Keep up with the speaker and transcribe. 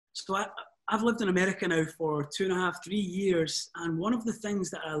So I've lived in America now for 2.5, 3 years, and one of the things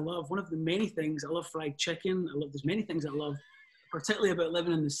that I love, one of the many things, I love fried chicken. There's many things I love, particularly about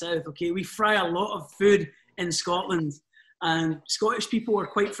living in the South. Okay, we fry a lot of food in Scotland, and Scottish people are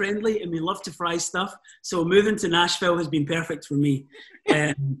quite friendly, and we love to fry stuff. So moving to Nashville has been perfect for me.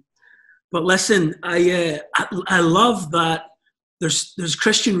 But listen, I love that there's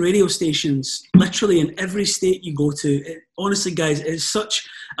Christian radio stations literally in every state you go to. Honestly, guys, it's such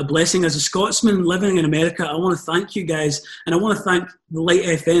a blessing. As a Scotsman living in America, I want to thank you guys, and I want to thank the Light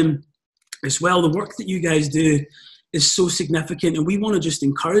FM as well. The work that you guys do is so significant, and we want to just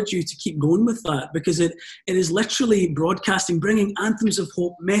encourage you to keep going with that, because it is literally broadcasting, bringing anthems of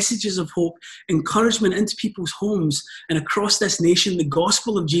hope, messages of hope, encouragement into people's homes and across this nation. The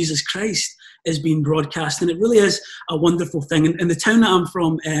gospel of Jesus Christ is being broadcast, and it really is a wonderful thing. And the town that I'm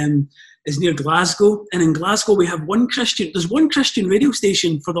from is near Glasgow, and in Glasgow we have there's one Christian radio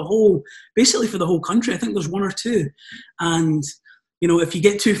station basically for the whole country. I think there's one or two, and if you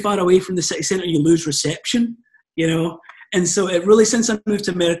get too far away from the city centre, you lose reception. And so it really, since I moved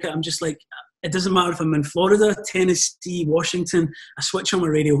to America, I'm just like, it doesn't matter if I'm in Florida, Tennessee, Washington, I switch on my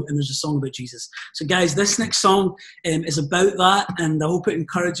radio and there's a song about Jesus. So guys, this next song is about that, and I hope it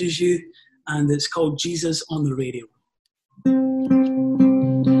encourages you, and it's called Jesus on the Radio.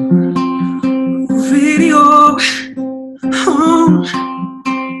 Radio, home.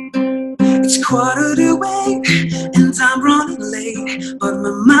 It's 7:45 and I'm running late, but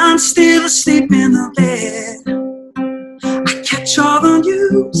my mind's still asleep in the bed. I catch all the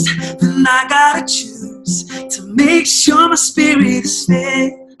news, then I gotta choose to make sure my spirit is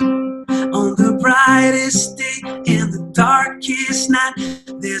fed. On the brightest day and the darkest night,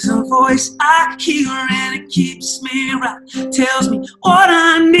 there's a voice I hear and it keeps me right. Tells me what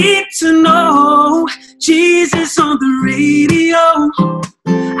I need to know. Jesus on the radio.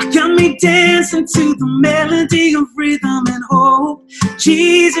 Got me dancing to the melody of rhythm and hope.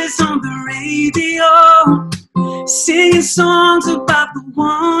 Jesus on the radio, singing songs about the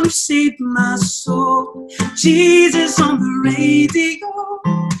one who saved my soul. Jesus on the radio.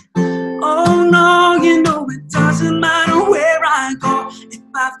 Oh no, it doesn't matter where I go if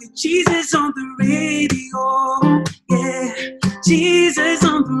I've got Jesus on the radio. Yeah, Jesus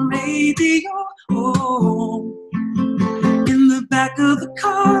on the radio. Oh. Back of the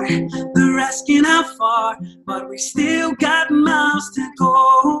car, they're asking how far, but we still got miles to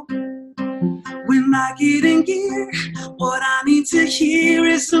go. When I get in gear, what I need to hear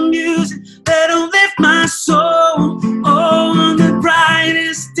is some music that'll lift my soul. Oh, on the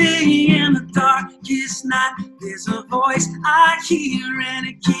brightest day and the darkest night, there's a voice I hear and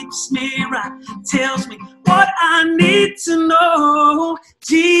it keeps me right. Tells me what I need to know.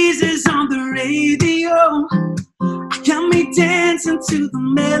 Jesus on the radio. Got me dancing to the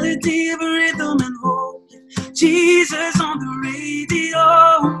melody of rhythm and hope. Jesus on the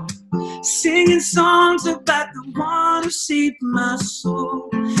radio, singing songs about the one who saved my soul.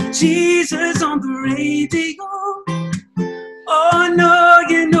 Jesus on the radio. Oh no,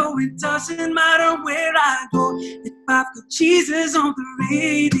 it doesn't matter where I go if I've got Jesus on the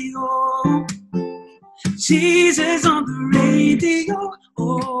radio. Jesus on the radio.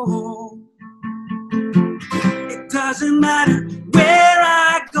 Oh. Doesn't matter where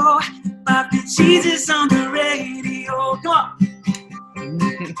I go if I've got Jesus on the radio. Come on.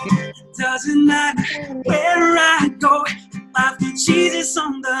 It doesn't matter where I go if I've got Jesus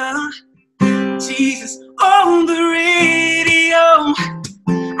on the radio.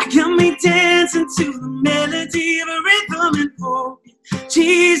 I got me dancing to the melody of a rhythm and hope.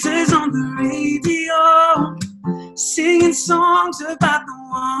 Jesus on the radio, singing songs about the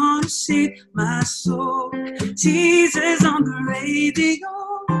one who saved my soul. Jesus on the radio.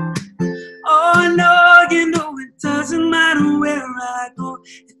 Oh no, it doesn't matter where I go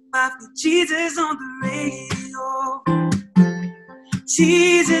if I've got Jesus on the radio.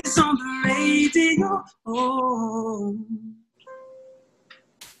 Jesus on the radio. Oh,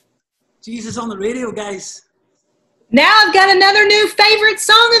 Jesus on the radio, guys. Now I've got another new favorite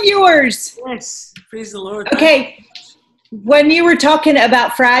song of yours. Yes, praise the Lord. Okay, when you were talking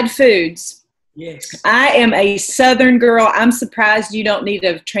about fried foods, yes, I am a Southern girl. I'm surprised you don't need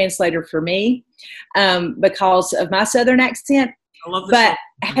a translator for me because of my Southern accent. I love this. But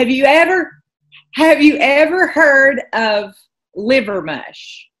song. have you ever heard of liver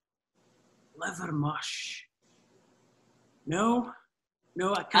mush? Liver mush. No,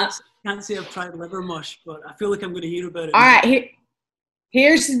 I can't say I've tried liver mush, but I feel like I'm going to hear about it. All right,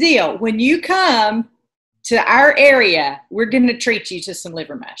 here's the deal. When you come to our area, we're going to treat you to some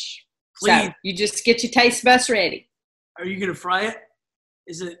liver mush. Please. So you just get your taste buds ready. Are you going to fry it?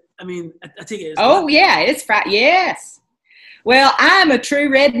 Is it? I mean, I take it. Oh yeah, it's fried. Yes. Well, I'm a true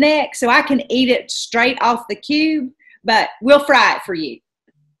redneck, so I can eat it straight off the cube, but we'll fry it for you.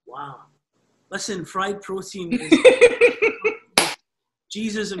 Wow. Listen, fried protein is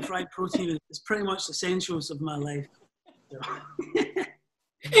Jesus, and fried protein is pretty much the essentials of my life. So.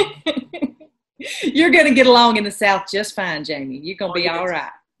 You're going to get along in the South just fine, Jamie. You're going to be all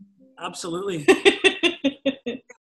right. Absolutely.